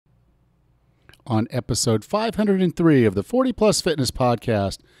On episode 503 of the 40 Plus Fitness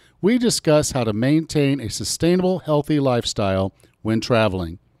Podcast, we discuss how to maintain a sustainable, healthy lifestyle when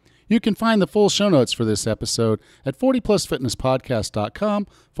traveling. You can find the full show notes for this episode at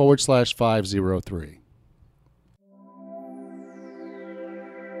 40plusfitnesspodcast.com/503.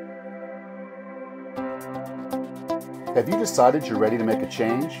 Have you decided you're ready to make a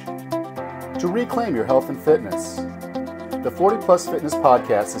change? To reclaim your health and fitness? The 40 Plus Fitness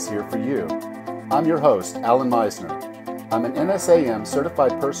Podcast is here for you. I'm your host, Alan Meisner. I'm an NSAM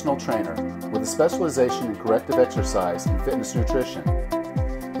certified personal trainer with a specialization in corrective exercise and fitness nutrition.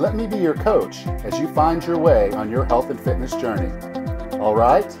 Let me be your coach as you find your way on your health and fitness journey. All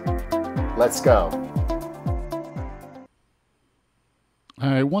right, let's go.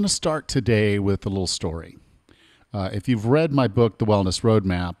 I want to start today with a little story. If you've read my book, The Wellness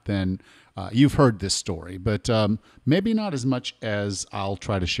Roadmap, then you've heard this story, but maybe not as much as I'll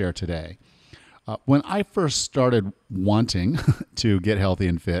try to share today. When I first started wanting to get healthy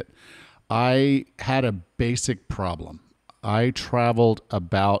and fit, I had a basic problem. I traveled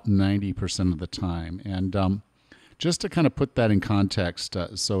about 90% of the time. And just to kind of put that in context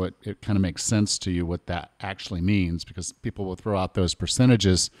so it kind of makes sense to you what that actually means, because people will throw out those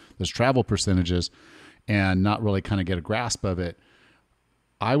percentages, those travel percentages, and not really kind of get a grasp of it.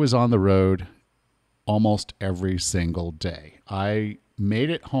 I was on the road almost every single day. I made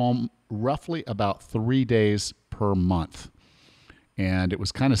it home roughly about 3 days per month. And it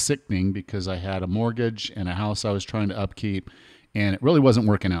was kind of sickening because I had a mortgage and a house I was trying to upkeep, and it really wasn't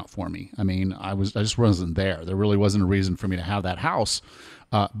working out for me. I mean, I just wasn't there. There really wasn't a reason for me to have that house.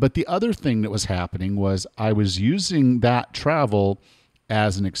 But the other thing that was happening was I was using that travel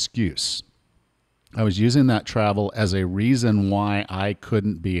as an excuse. I was using that travel as a reason why I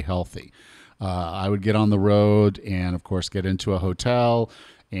couldn't be healthy. I would get on the road and, of course, get into a hotel,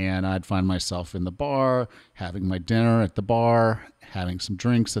 and I'd find myself in the bar, having my dinner at the bar, having some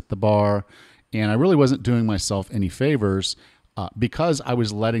drinks at the bar, and I really wasn't doing myself any favors because I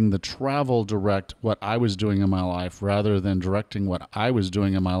was letting the travel direct what I was doing in my life rather than directing what I was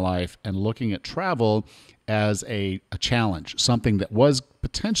doing in my life and looking at travel as a challenge, something that was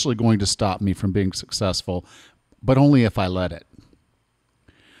potentially going to stop me from being successful, but only if I let it.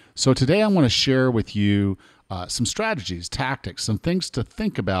 So today I want to share with you some strategies, tactics, some things to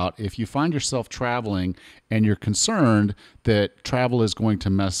think about if you find yourself traveling and you're concerned that travel is going to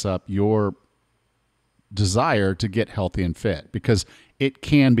mess up your desire to get healthy and fit, because it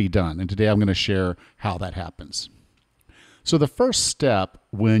can be done. And today I'm going to share how that happens. So the first step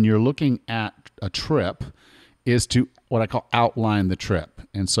when you're looking at a trip is to what I call outline the trip.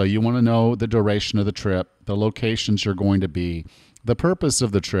 And so you want to know the duration of the trip, the locations you're going to be, the purpose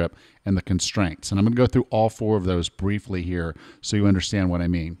of the trip, and the constraints. And I'm going to go through all four of those briefly here so you understand what I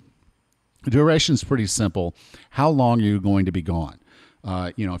mean. The duration is pretty simple. How long are you going to be gone?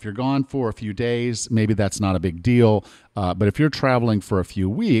 If you're gone for a few days, maybe that's not a big deal. But if you're traveling for a few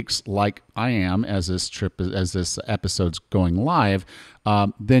weeks, like I am as this episode's going live,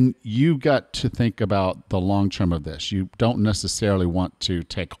 then you've got to think about the long term of this. You don't necessarily want to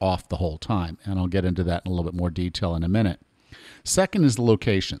take off the whole time. And I'll get into that in a little bit more detail in a minute. Second is the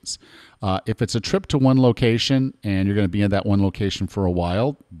locations. If it's a trip to one location and you're going to be in that one location for a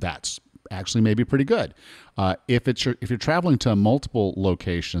while, that's actually maybe pretty good. If you're traveling to multiple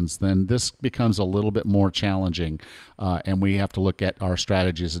locations, then this becomes a little bit more challenging, and we have to look at our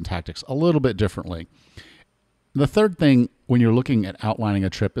strategies and tactics a little bit differently. The third thing when you're looking at outlining a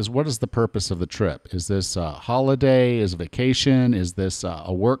trip is, what is the purpose of the trip? Is this a holiday? Is it a vacation? Is this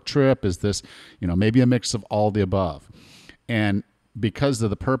a work trip? Is this, maybe a mix of all the above? And because of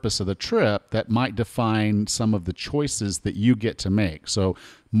the purpose of the trip, that might define some of the choices that you get to make. So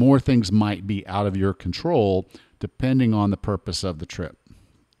more things might be out of your control depending on the purpose of the trip.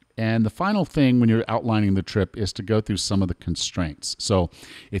 And the final thing when you're outlining the trip is to go through some of the constraints. So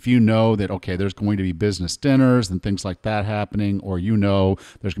if you know that, okay, there's going to be business dinners and things like that happening, or there's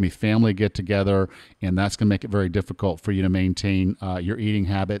going to be family get-together, and that's going to make it very difficult for you to maintain your eating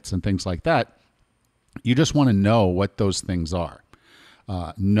habits and things like that, you just want to know what those things are.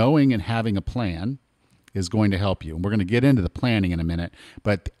 Knowing and having a plan is going to help you. And we're going to get into the planning in a minute,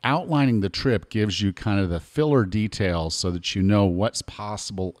 but outlining the trip gives you kind of the filler details so that you know what's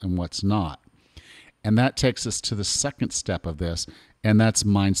possible and what's not. And that takes us to the second step of this, and that's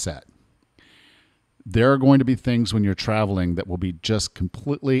mindset. There are going to be things when you're traveling that will be just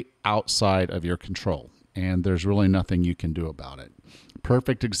completely outside of your control. and there's really nothing you can do about it.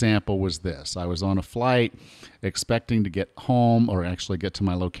 Perfect example was this. I was on a flight expecting to get home, or actually get to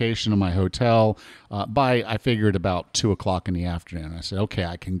my location of my hotel by, I figured, about 2 o'clock in the afternoon. I said, okay,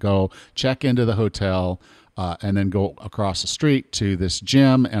 I can go check into the hotel and then go across the street to this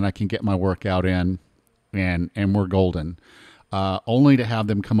gym, and I can get my workout in, and we're golden. Only to have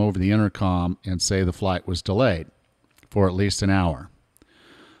them come over the intercom and say the flight was delayed for at least an hour.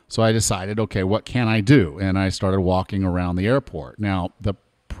 So I decided, okay, what can I do? And I started walking around the airport. Now, the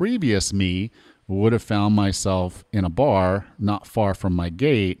previous me would have found myself in a bar not far from my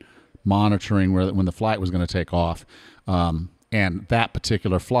gate, monitoring when the flight was going to take off. And that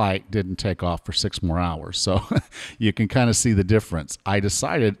particular flight didn't take off for 6 more hours. So you can kind of see the difference. I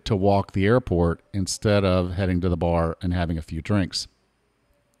decided to walk the airport instead of heading to the bar and having a few drinks.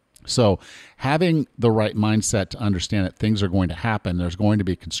 So having the right mindset to understand that things are going to happen, there's going to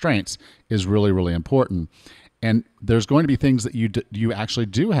be constraints, is really, really important. And there's going to be things that you actually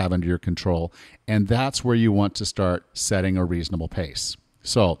do have under your control, and that's where you want to start setting a reasonable pace.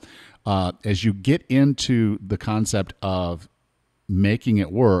 So as you get into the concept of making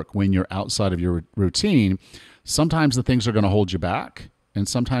it work when you're outside of your routine, sometimes the things are going to hold you back, and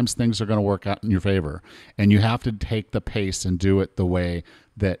sometimes things are going to work out in your favor. And you have to take the pace and do it the way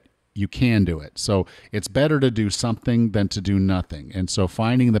that you can do it. So it's better to do something than to do nothing. And so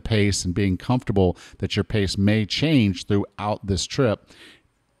finding the pace and being comfortable that your pace may change throughout this trip,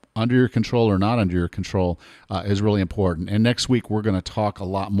 under your control or not under your control, is really important. And next week, we're going to talk a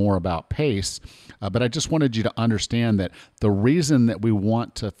lot more about pace. But I just wanted you to understand that the reason that we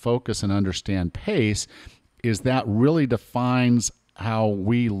want to focus and understand pace is that really defines how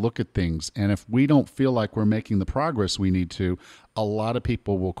we look at things. And if we don't feel like we're making the progress we need to, a lot of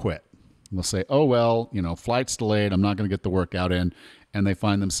people will quit. They'll say, oh, well, flight's delayed, I'm not going to get the workout in. And they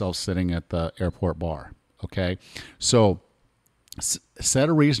find themselves sitting at the airport bar. Okay. So set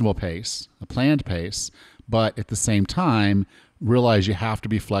a reasonable pace, a planned pace, but at the same time, realize you have to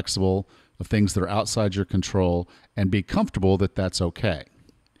be flexible of things that are outside your control and be comfortable that that's okay.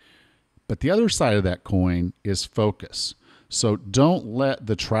 But the other side of that coin is focus. So don't let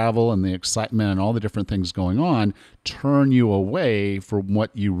the travel and the excitement and all the different things going on turn you away from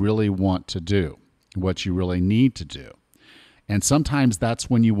what you really want to do, what you really need to do. And sometimes that's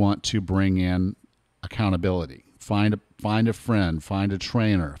when you want to bring in accountability. Find a friend, find a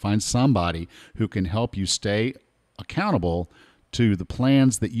trainer, find somebody who can help you stay accountable to the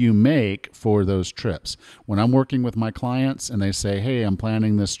plans that you make for those trips. When I'm working with my clients and they say, hey, I'm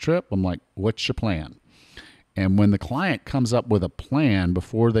planning this trip, I'm like, what's your plan? And when the client comes up with a plan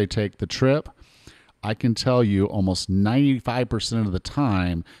before they take the trip, I can tell you almost 95% of the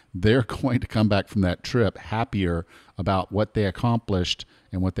time, they're going to come back from that trip happier about what they accomplished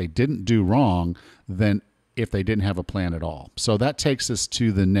and what they didn't do wrong than if they didn't have a plan at all. So that takes us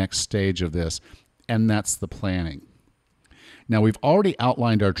to the next stage of this, and that's the planning. Now, we've already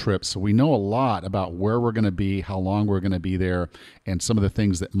outlined our trip, so we know a lot about where we're going to be, how long we're going to be there, and some of the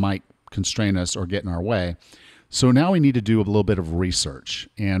things that might constrain us or get in our way. So now we need to do a little bit of research.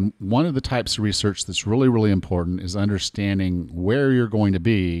 And one of the types of research that's really, really important is understanding where you're going to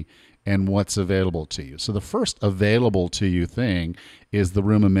be and what's available to you. So the first available to you thing is the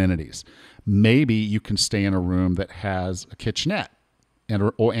room amenities. Maybe you can stay in a room that has a kitchenette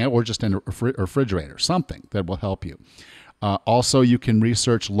or just in a refrigerator, something that will help you. Also, you can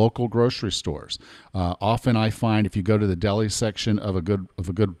research local grocery stores. Often I find if you go to the deli section of a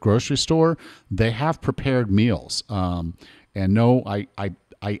good grocery store, they have prepared meals. And no, I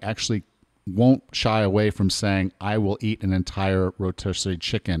actually won't shy away from saying I will eat an entire rotisserie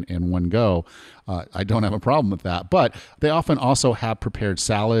chicken in one go. I don't have a problem with that. But they often also have prepared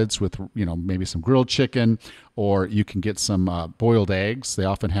salads with, maybe some grilled chicken, or you can get some boiled eggs. They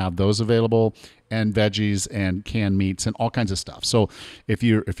often have those available, and veggies and canned meats and all kinds of stuff. So if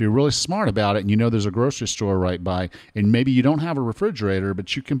you're really smart about it and there's a grocery store right by, and maybe you don't have a refrigerator,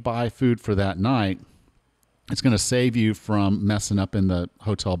 but you can buy food for that night, it's going to save you from messing up in the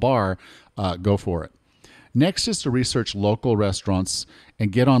hotel bar. Go for it. Next is to research local restaurants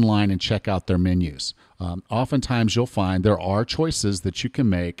and get online and check out their menus. Oftentimes you'll find there are choices that you can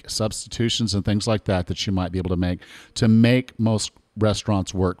make, substitutions and things like that you might be able to make most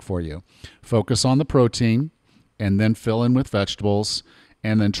restaurants work for you. Focus on the protein and then fill in with vegetables,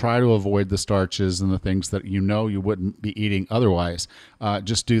 and then try to avoid the starches and the things that you wouldn't be eating otherwise.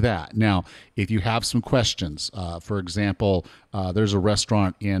 Just do that. Now, if you have some questions, for example, there's a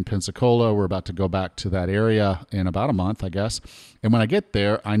restaurant in Pensacola. We're about to go back to that area in about a month, I guess. And when I get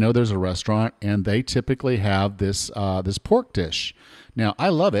there, I know there's a restaurant, and they typically have this pork dish. Now, I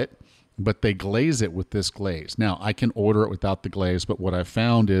love it, but they glaze it with this glaze. Now, I can order it without the glaze, but what I've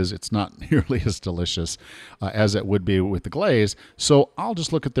found is it's not nearly as delicious as it would be with the glaze. So I'll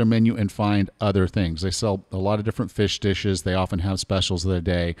just look at their menu and find other things. They sell a lot of different fish dishes. They often have specials of the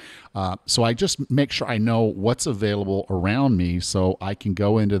day. So I just make sure I know what's available around me so I can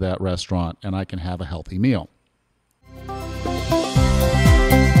go into that restaurant and I can have a healthy meal.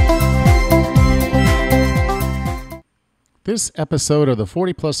 This episode of the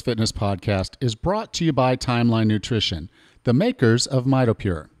 40 Plus Fitness Podcast is brought to you by Timeline Nutrition, the makers of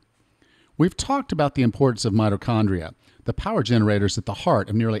MitoPure. We've talked about the importance of mitochondria, the power generators at the heart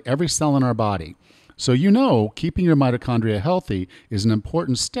of nearly every cell in our body. So you know keeping your mitochondria healthy is an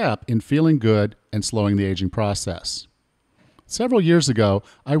important step in feeling good and slowing the aging process. Several years ago,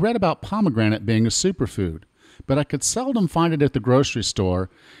 I read about pomegranate being a superfood, but I could seldom find it at the grocery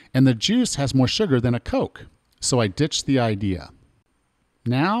store, and the juice has more sugar than a Coke. So I ditched the idea.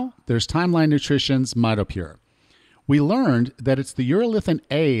 Now there's Timeline Nutrition's MitoPure. We learned that it's the urolithin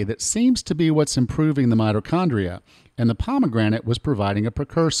A that seems to be what's improving the mitochondria, and the pomegranate was providing a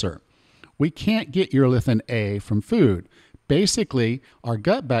precursor. We can't get urolithin A from food. Basically, our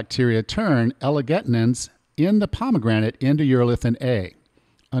gut bacteria turn L-arginins in the pomegranate into urolithin A.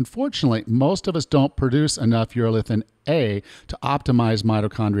 Unfortunately, most of us don't produce enough urolithin A to optimize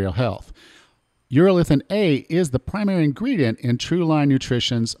mitochondrial health. Urolithin A is the primary ingredient in TrueLine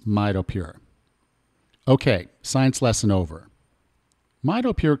Nutrition's MitoPure. Okay, science lesson over.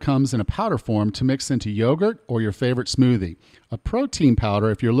 MitoPure comes in a powder form to mix into yogurt or your favorite smoothie, a protein powder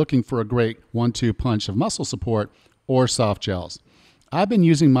if you're looking for a great 1-2 punch of muscle support, or soft gels. I've been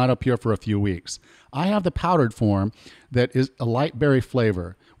using MitoPure for a few weeks. I have the powdered form that is a light berry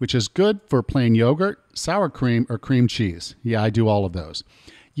flavor, which is good for plain yogurt, sour cream, or cream cheese. Yeah, I do all of those.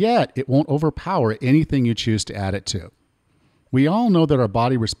 Yet, it won't overpower anything you choose to add it to. We all know that our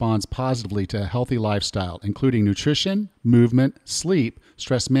body responds positively to a healthy lifestyle, including nutrition, movement, sleep,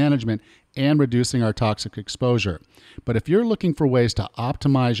 stress management, and reducing our toxic exposure. But if you're looking for ways to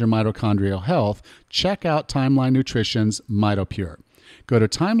optimize your mitochondrial health, check out Timeline Nutrition's MitoPure. Go to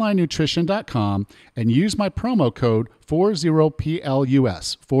timelinenutrition.com and use my promo code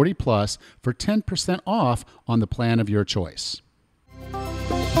 40PLUS, 40 plus, for 10% off on the plan of your choice.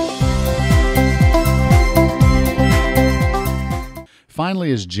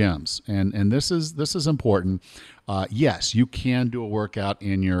 Finally is gyms, and this is important. Yes, you can do a workout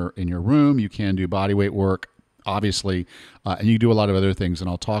in your room. You can do body weight work, obviously, and you do a lot of other things, and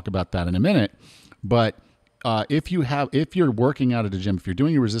I'll talk about that in a minute. But if you're working out at a gym, if you're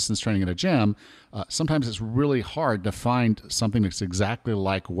doing your resistance training at a gym, sometimes it's really hard to find something that's exactly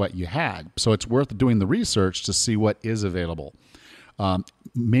like what you had. So it's worth doing the research to see what is available.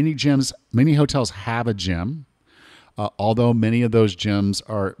 Many hotels have a gym. Although many of those gyms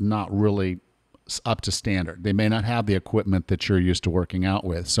are not really up to standard. They may not have the equipment that you're used to working out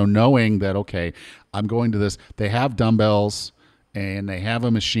with. So knowing that, okay, I'm going to this, they have dumbbells and they have a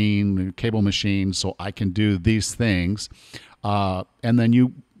machine, a cable machine, so I can do these things. And then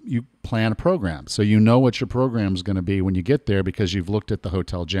you plan a program. So you know what your program is going to be when you get there because you've looked at the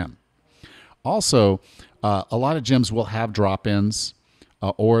hotel gym. Also, a lot of gyms will have drop-ins.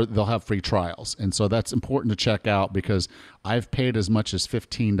 Or they'll have free trials. And so that's important to check out because I've paid as much as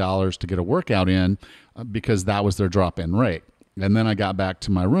 $15 to get a workout in because that was their drop-in rate. And then I got back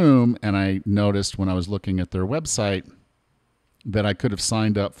to my room and I noticed when I was looking at their website that I could have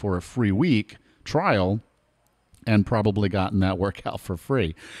signed up for a free week trial and probably gotten that workout for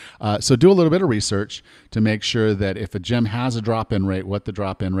free. So do a little bit of research to make sure that if a gym has a drop-in rate, what the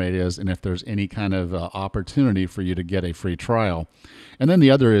drop-in rate is, and if there's any kind of opportunity for you to get a free trial. And then the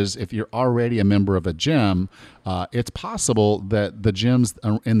other is if you're already a member of a gym, it's possible that the gyms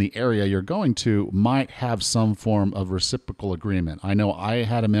in the area you're going to might have some form of reciprocal agreement. I know I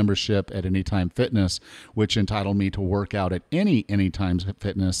had a membership at Anytime Fitness, which entitled me to work out at Anytime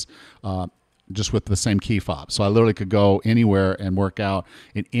Fitness, just with the same key fob. So I literally could go anywhere and work out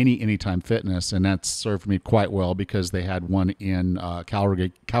in Anytime Fitness, and that served me quite well because they had one in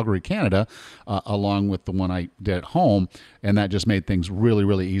Calgary, Canada, along with the one I did at home, and that just made things really,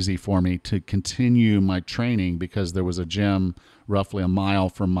 really easy for me to continue my training because there was a gym roughly a mile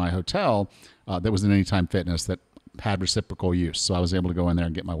from my hotel that was an Anytime Fitness that had reciprocal use. So I was able to go in there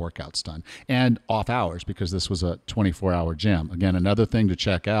and get my workouts done and off hours because this was a 24-hour gym. Again, another thing to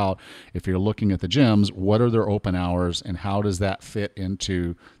check out if you're looking at the gyms, what are their open hours and how does that fit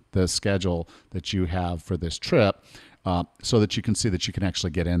into the schedule that you have for this trip so that you can see that you can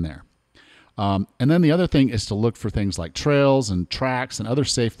actually get in there. And then the other thing is to look for things like trails and tracks and other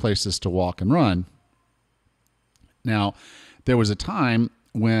safe places to walk and run. Now, there was a time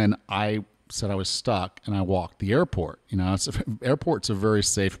when I said I was stuck and I walked the airport. Airport's a very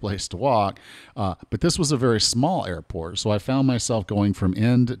safe place to walk, but this was a very small airport. So I found myself going from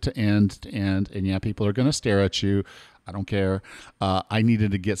end to end to end, and yeah, people are going to stare at you. I don't care. I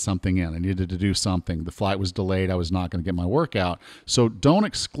needed to get something in. I needed to do something. The flight was delayed. I was not going to get my workout. So don't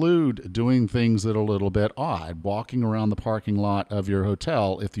exclude doing things that are a little bit odd. Walking around the parking lot of your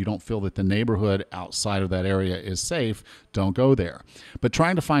hotel, if you don't feel that the neighborhood outside of that area is safe, don't go there. But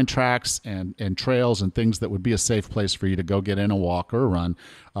trying to find tracks and trails and things that would be a safe place for you to go get in a walk or a run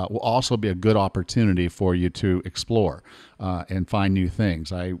will also be a good opportunity for you to explore and find new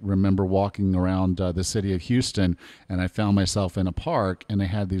things. I remember walking around the city of Houston, and I found myself in a park, and they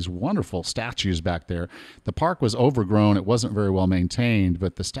had these wonderful statues back there. The park was overgrown. It wasn't very well maintained,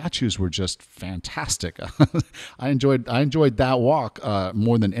 but the statues were just fantastic. I enjoyed that walk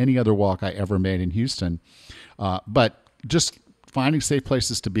more than any other walk I ever made in Houston. But just finding safe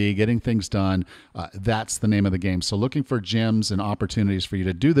places to be, getting things done, that's the name of the game. So looking for gyms and opportunities for you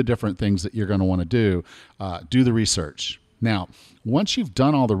to do the different things that you're going to want to do the research. Now, once you've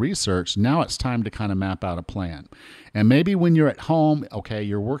done all the research, now it's time to kind of map out a plan. And maybe when you're at home, okay,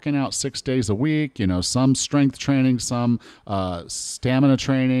 you're working out 6 days a week, some strength training, some stamina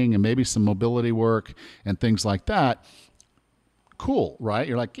training, and maybe some mobility work and things like that. Cool, right?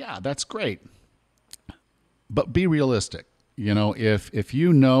 You're like, yeah, that's great. But be realistic. If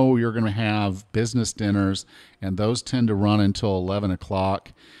you know you're going to have business dinners and those tend to run until 11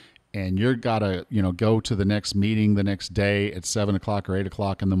 o'clock, and you're got to, go to the next meeting the next day at 7 o'clock or 8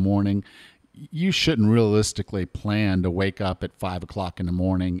 o'clock in the morning, you shouldn't realistically plan to wake up at 5 o'clock in the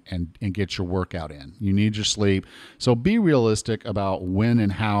morning and get your workout in. You need your sleep. So be realistic about when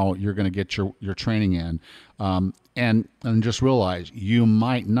and how you're going to get your training in. And just realize you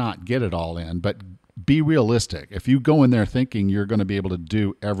might not get it all in, but be realistic. If you go in there thinking you're going to be able to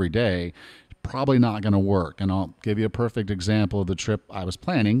do every day, probably not going to work. And I'll give you a perfect example of the trip I was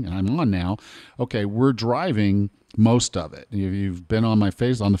planning, and I'm on now. Okay, we're driving most of it. You've been on the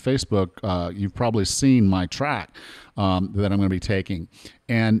Facebook, you've probably seen my track that I'm going to be taking.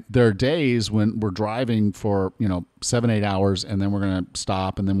 And there are days when we're driving for 7-8 hours, and then we're going to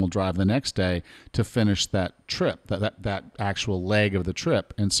stop, and then we'll drive the next day to finish that trip, that actual leg of the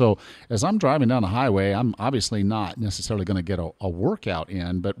trip. And so as I'm driving down the highway, I'm obviously not necessarily going to get a workout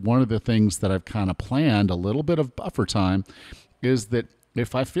in, but one of the things that I've kind of planned a little bit of buffer time is that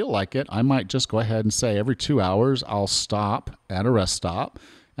if I feel like it, I might just go ahead and say every 2 hours I'll stop at a rest stop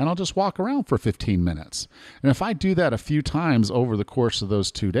and I'll just walk around for 15 minutes. And if I do that a few times over the course of those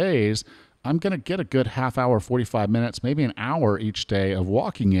 2 days, I'm going to get a good half hour, 45 minutes, maybe an hour each day of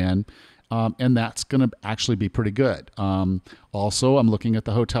walking in. And that's going to actually be pretty good. Also, I'm looking at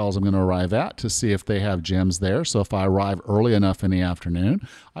the hotels I'm going to arrive at to see if they have gyms there. So if I arrive early enough in the afternoon,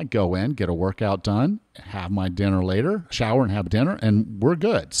 I go in, get a workout done, have my dinner later, shower and have dinner, and we're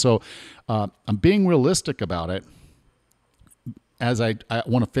good. So I'm being realistic about it as I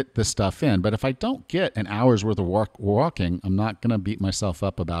want to fit this stuff in. But if I don't get an hour's worth of walking, I'm not going to beat myself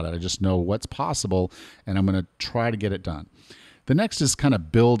up about it. I just know what's possible, and I'm going to try to get it done. The next is kind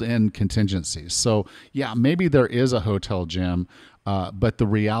of build in contingencies. So yeah, maybe there is a hotel gym, but the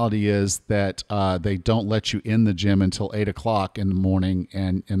reality is that they don't let you in the gym until 8 o'clock in the morning,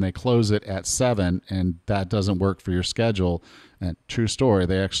 and they close it at 7, and that doesn't work for your schedule. And true story,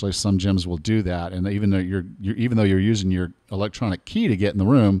 some gyms will do that, and even though you're using your electronic key to get in the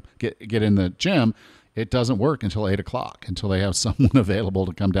room, get in the gym, it doesn't work until 8 o'clock, until they have someone available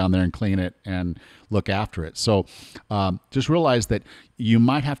to come down there and clean it and look after it. So just realize that you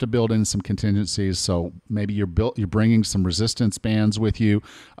might have to build in some contingencies. So maybe you're bringing some resistance bands with you.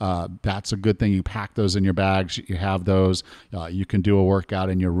 That's a good thing. You pack those in your bags. You have those. You can do a workout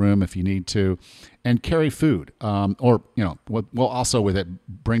in your room if you need to, and carry food. Also with it,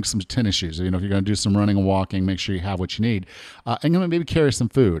 bring some tennis shoes. If you're going to do some running and walking, make sure you have what you need, and maybe carry some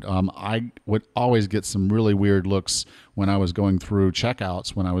food. I would always get some really weird looks when I was going through checkouts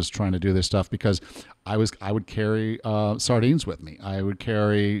when I was trying to do this stuff, because I would carry sardines with me. I would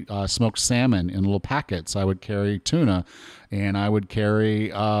carry smoked salmon in little packets. I would carry tuna, and I would carry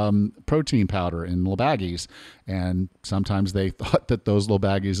protein powder in little baggies. And sometimes they thought that those little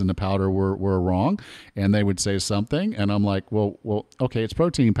baggies in the powder were wrong, and they would say something, and I'm like, well, okay, it's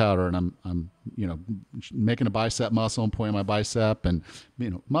protein powder, and I'm making a bicep muscle and pointing my bicep, and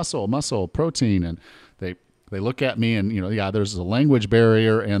muscle protein, and they look at me, and there's a language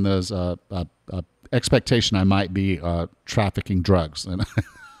barrier, and there's a expectation I might be trafficking drugs, and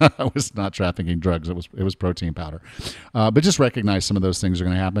I was not trafficking drugs. It was protein powder. But just recognize some of those things are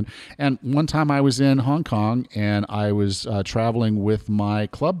going to happen. And one time I was in Hong Kong and I was traveling with my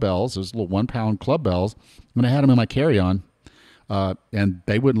Club Bells, those little 1 pound Club Bells, and I had them in my carry on. And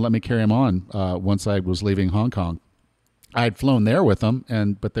they wouldn't let me carry them on once I was leaving Hong Kong. I had flown there with them,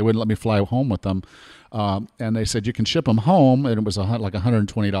 but they wouldn't let me fly home with them. And they said you can ship them home, and it was like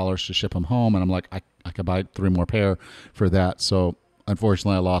 $120 to ship them home. And I'm like, I could buy 3 more pair for that. So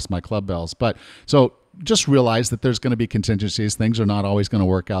unfortunately, I lost my Club Bells. But so just realize that there's going to be contingencies. Things are not always going to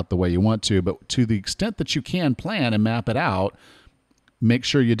work out the way you want to, but to the extent that you can plan and map it out, make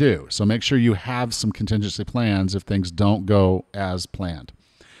sure you do. So make sure you have some contingency plans if things don't go as planned.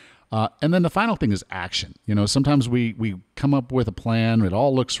 And then the final thing is action. Sometimes we come up with a plan. It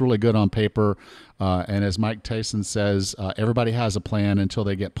all looks really good on paper. And as Mike Tyson says, everybody has a plan until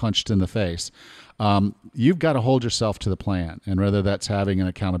they get punched in the face. You've got to hold yourself to the plan. And whether that's having an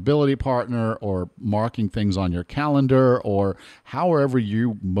accountability partner or marking things on your calendar or however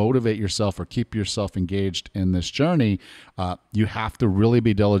you motivate yourself or keep yourself engaged in this journey, you have to really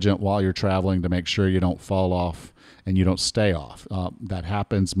be diligent while you're traveling to make sure you don't fall off and you don't stay off. That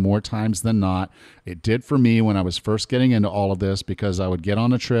happens more times than not. It did for me when I was first getting into all of this, because I would get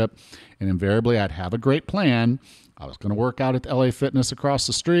on a trip and invariably I'd have a great plan. I was going to work out at LA Fitness across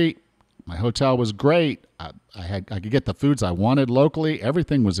the street. My hotel was great. I could get the foods I wanted locally.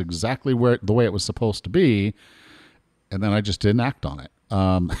 Everything was exactly the way it was supposed to be. And then I just didn't act on it.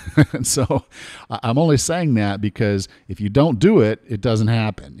 And so I'm only saying that because if you don't do it, it doesn't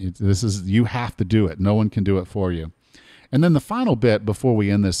happen. You have to do it. No one can do it for you. And then the final bit before we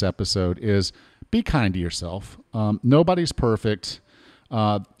end this episode is be kind to yourself. Nobody's perfect.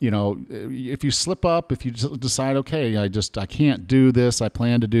 If you slip up, if you decide, okay, I can't do this. I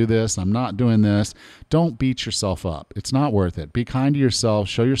plan to do this. I'm not doing this. Don't beat yourself up. It's not worth it. Be kind to yourself,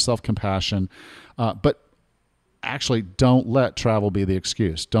 show yourself compassion. But actually don't let travel be the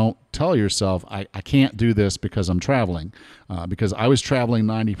excuse. Don't tell yourself, I can't do this because I'm traveling. Because I was traveling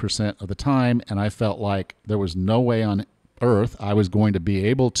 90% of the time and I felt like there was no way on earth I was going to be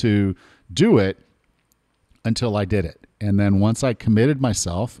able to do it until I did it. And then once I committed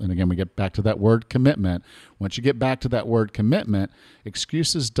myself, and again, we get back to that word commitment. Once you get back to that word commitment,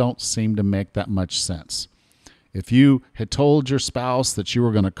 excuses don't seem to make that much sense. If you had told your spouse that you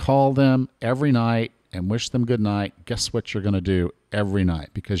were going to call them every night and wish them good night, guess what you're going to do every night?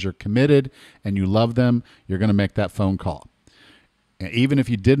 Because you're committed and you love them, you're going to make that phone call. And even if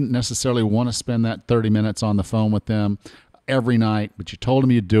you didn't necessarily want to spend that 30 minutes on the phone with them every night, but you told them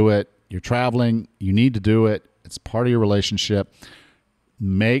you'd do it, you're traveling, you need to do it, it's part of your relationship.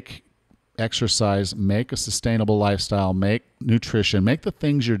 Make exercise, make a sustainable lifestyle, make nutrition, make the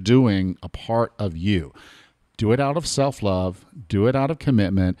things you're doing a part of you. Do it out of self-love, do it out of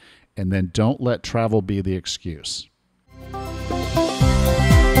commitment, and then don't let travel be the excuse.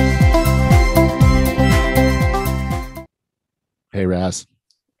 Hey, Raz.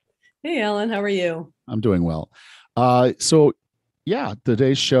 Hey, Alan, how are you? I'm doing well.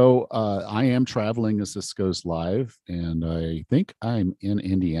 Today's show, I am traveling as this goes live, and I think I'm in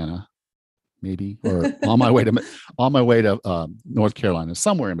Indiana, maybe, or on my way to North Carolina,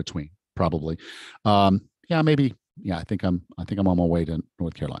 somewhere in between, probably. Maybe. Yeah, I think I'm on my way to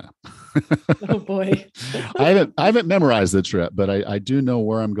North Carolina. Oh boy. I haven't memorized the trip, but I do know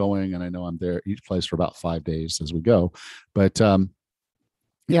where I'm going, and I know I'm there each place for about 5 days as we go. But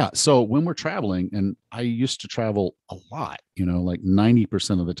so when we're traveling, and I used to travel a lot, like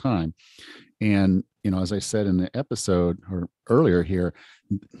 90% of the time. And, as I said in the episode or earlier here,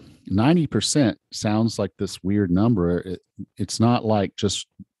 90% sounds like this weird number. It's not like just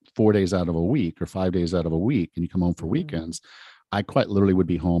 4 days out of a week or 5 days out of a week and you come home for weekends. I quite literally would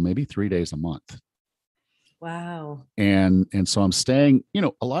be home maybe 3 days a month. Wow. And so I'm staying,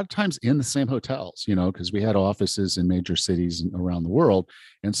 a lot of times in the same hotels, because we had offices in major cities around the world.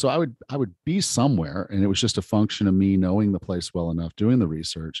 And so I would be somewhere, and it was just a function of me knowing the place well enough, doing the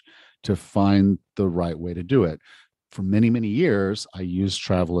research to find the right way to do it. For many, many years, I used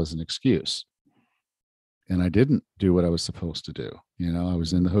travel as an excuse. And I didn't do what I was supposed to do. I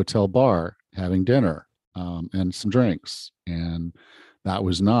was in the hotel bar having dinner and some drinks, and that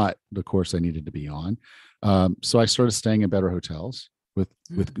was not the course I needed to be on. So I started staying in better hotels with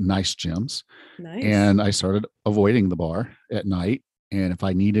nice gyms. Nice. And I started avoiding the bar at night. And if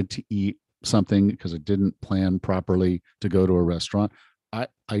I needed to eat something because I didn't plan properly to go to a restaurant, I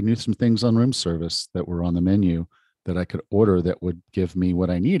knew some things on room service that were on the menu that I could order that would give me what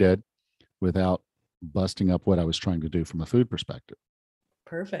I needed without busting up what I was trying to do from a food perspective.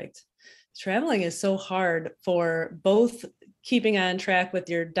 Perfect. Traveling is so hard for both keeping on track with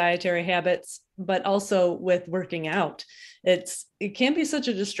your dietary habits, but also with working out. It can be such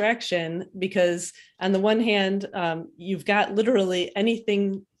a distraction because on the one hand, you've got literally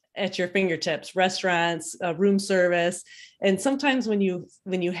anything at your fingertips, restaurants, room service. And sometimes when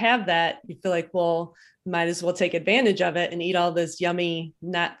you have that, you feel like, well, might as well take advantage of it and eat all this yummy,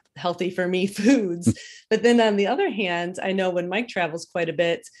 not healthy for me foods. But then on the other hand, I know when Mike travels quite a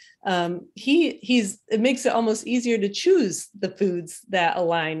bit, it makes it almost easier to choose the foods that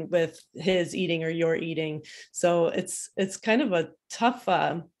align with his eating or your eating. So it's kind of a tough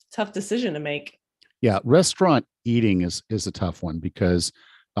decision to make. Yeah, restaurant eating is a tough one because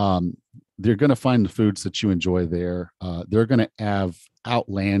um, they're going to find the foods that you enjoy there. They're going to have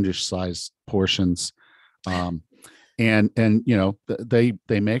outlandish sized portions. Um, and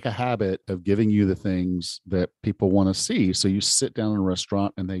they make a habit of giving you the things that people want to see. So you sit down in a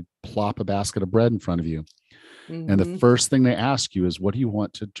restaurant and they plop a basket of bread in front of you, and the Mm-hmm. first thing they ask you is, what do you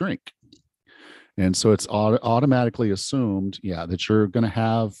want to drink? And so it's automatically assumed, yeah, that you're going to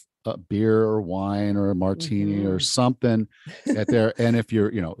have a beer or wine or a martini or Mm-hmm. something at there. And if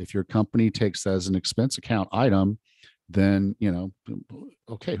your company takes that as an expense account item, then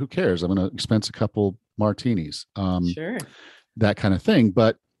okay, who cares? I'm going to expense a couple martinis, Sure. that kind of thing.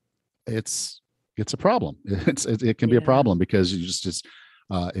 But it's a problem. It can be a Yeah. problem because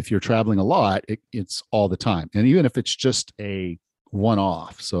if you're traveling a lot, it's all the time. And even if it's just a one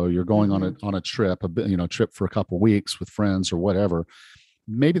off, so you're going on a Mm-hmm. trip, trip for a couple of weeks with friends or whatever,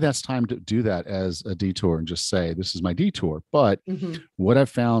 maybe that's time to do that as a detour and just say, this is my detour. But Mm-hmm. what I've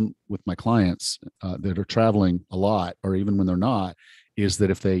found with my clients that are traveling a lot, or even when they're not, is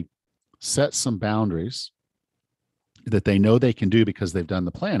that if they set some boundaries that they know they can do because they've done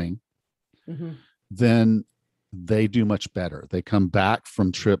the planning, Mm-hmm. then they do much better. They come back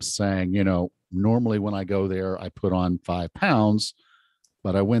from trips saying, normally when I go there, I put on 5 pounds,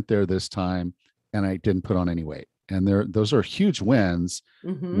 but I went there this time and I didn't put on any weight. And those are huge wins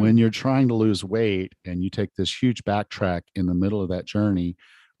when Mm-hmm. you're trying to lose weight and you take this huge backtrack in the middle of that journey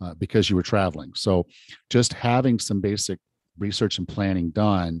because you were traveling. So just having some basic research and planning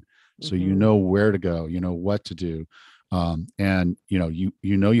done, so you Mm-hmm. know where to go, you know what to do, and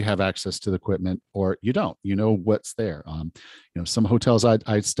you have access to the equipment, or you don't, what's there. Some hotels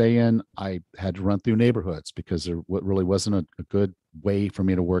I'd stay in, I had to run through neighborhoods because there really wasn't a good way for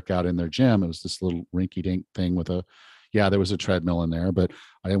me to work out in their gym. It was this little rinky dink thing with there was a treadmill in there, but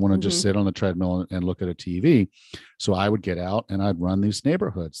I didn't want to just Mm-hmm. sit on the treadmill and look at a TV. So I would get out and I'd run these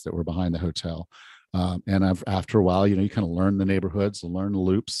neighborhoods that were behind the hotel. And after a while, you kind of learn the neighborhoods, learn the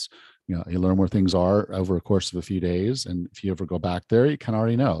loops. You learn where things are over a course of a few days. And if you ever go back there, you can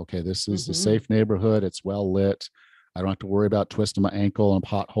already know, okay, this is a Mm-hmm. safe neighborhood. It's well lit. I don't have to worry about twisting my ankle in a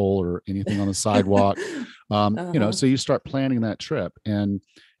pothole or anything on the sidewalk. Uh-huh. So you start planning that trip. And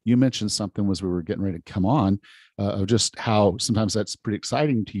you mentioned something as we were getting ready to come on, of just how sometimes that's pretty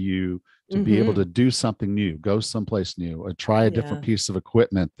exciting to you to be able to Mm-hmm. do something new, go someplace new, or try a different Yeah. piece of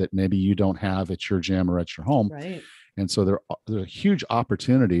equipment that maybe you don't have at your gym or at your home. Right. And so there are huge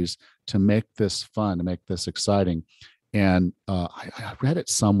opportunities to make this fun, to make this exciting. And I read it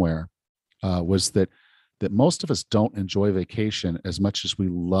somewhere, was that most of us don't enjoy vacation as much as we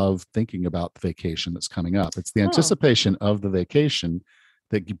love thinking about the vacation that's coming up. It's the Oh. anticipation of the vacation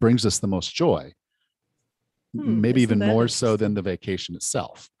that brings us the most joy, maybe Isn't even that more so than interesting? the vacation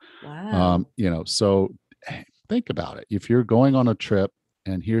itself. Wow. So think about it. If you're going on a trip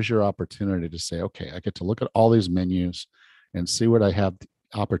and here's your opportunity to say, okay, I get to look at all these menus and see what I have the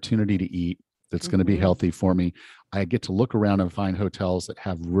opportunity to eat that's going to be Mm-hmm. healthy for me. I get to look around and find hotels that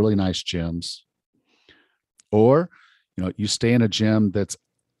have really nice gyms, or you stay in a gym that's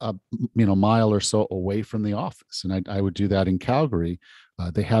a mile or so away from the office. And I would do that in Calgary.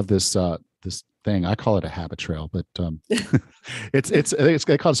 They have this thing, I call it a habit trail, but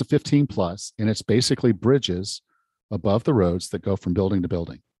they call it a 15 plus, and it's basically bridges above the roads that go from building to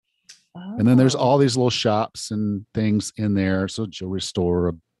building. And then there's all Oh. these little shops and things in there, so jewelry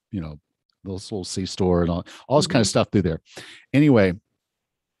store, you know this little C store, and all this kind of Mm-hmm. stuff through there. Anyway,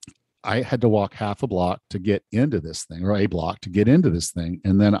 I had to walk half a block to get into this thing, or a block to get into this thing.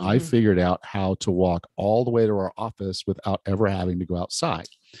 And then I Mm-hmm. figured out how to walk all the way to our office without ever having to go outside,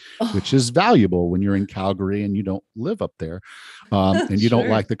 which Oh, is valuable when you're in Calgary and you don't live up there, and you don't sure.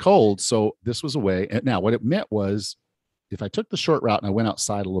 like the cold. So this was a way. And now, what it meant was, if I took the short route and I went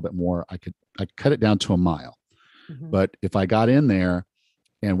outside a little bit more, I could cut it down to a mile. Mm-hmm. But if I got in there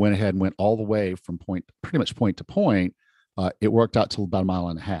and went ahead and went all the way from pretty much point to point, it worked out to about a mile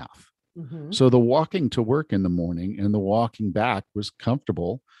and a half. Mm-hmm. So the walking to work in the morning and the walking back was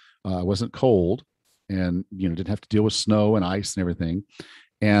comfortable. It wasn't cold. and didn't have to deal with snow and ice and everything.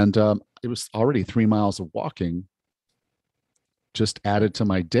 And it was already 3 miles of walking just added to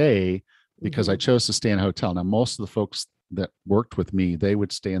my day because I chose to stay in a hotel. Now, most of the folks that worked with me, they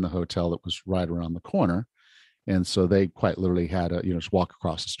would stay in the hotel that was right around the corner. And so they quite literally had a, just walk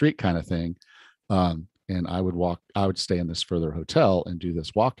across the street kind of thing. And I would stay in this further hotel and do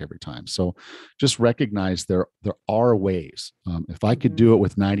this walk every time. So just recognize there are ways. If I could do it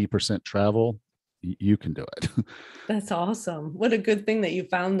with 90% travel, you can do it. That's awesome. What a good thing that you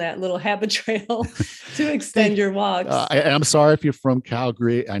found that little habit trail to extend your walks. I'm sorry if you're from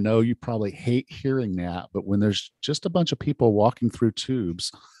Calgary. I know you probably hate hearing that, but when there's just a bunch of people walking through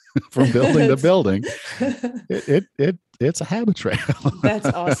tubes from building to building, it's a habit trail. That's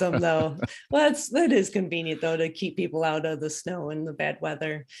awesome, though. Well, that is convenient, though, to keep people out of the snow and the bad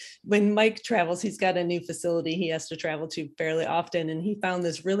weather. When Mike travels, he's got a new facility he has to travel to fairly often, and he found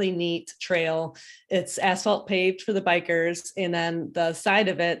this really neat trail. It's asphalt paved for the bikers, and on the side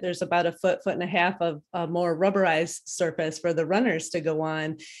of it, there's about a foot and a half of a more rubberized surface for the runners to go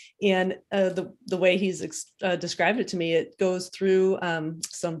on. And the way he's described it to me, it goes through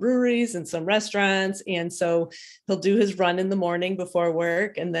some breweries and some restaurants, and so he'll do his run in the morning before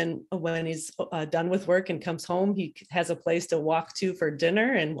work, and then when he's done with work and comes home, he has a place to walk to for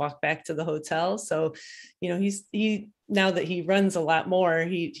dinner and walk back to the hotel. So he now that he runs a lot more,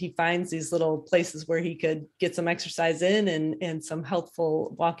 he finds these little places where he could get some exercise in and some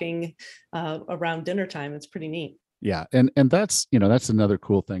healthful walking around dinner time. It's pretty neat. Yeah. And that's another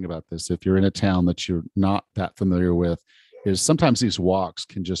cool thing about this. If you're in a town that you're not that familiar with, is sometimes these walks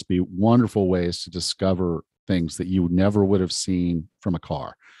can just be wonderful ways to discover things that you never would have seen from a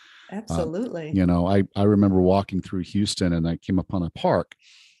car. Absolutely. I remember walking through Houston and I came upon a park.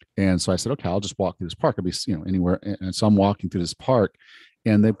 And so I said, okay, I'll just walk through this park. I'll be, anywhere. And so I'm walking through this park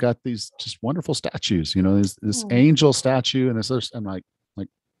and they've got these just wonderful statues, there's this angel statue and this, I'm like,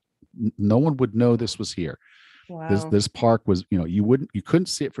 no one would know this was here. Wow. This park was, you couldn't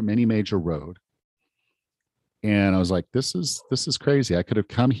see it from any major road. And I was like, this is crazy. I could have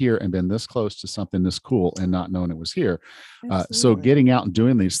come here and been this close to something this cool and not known it was here. So getting out and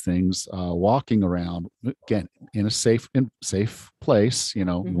doing these things, walking around, again, in a safe place, you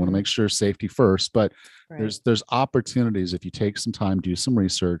want to make sure safety first, but there's opportunities if you take some time, do some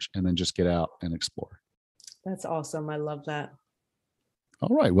research, and then just get out and explore. That's awesome. I love that.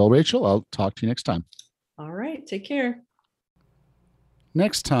 All right. Well, Rachel, I'll talk to you next time. All right. Take care.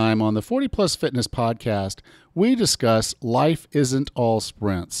 Next time on the 40 Plus Fitness Podcast, we discuss life isn't all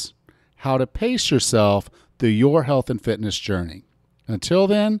sprints, how to pace yourself through your health and fitness journey. Until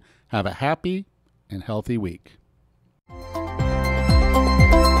then, have a happy and healthy week.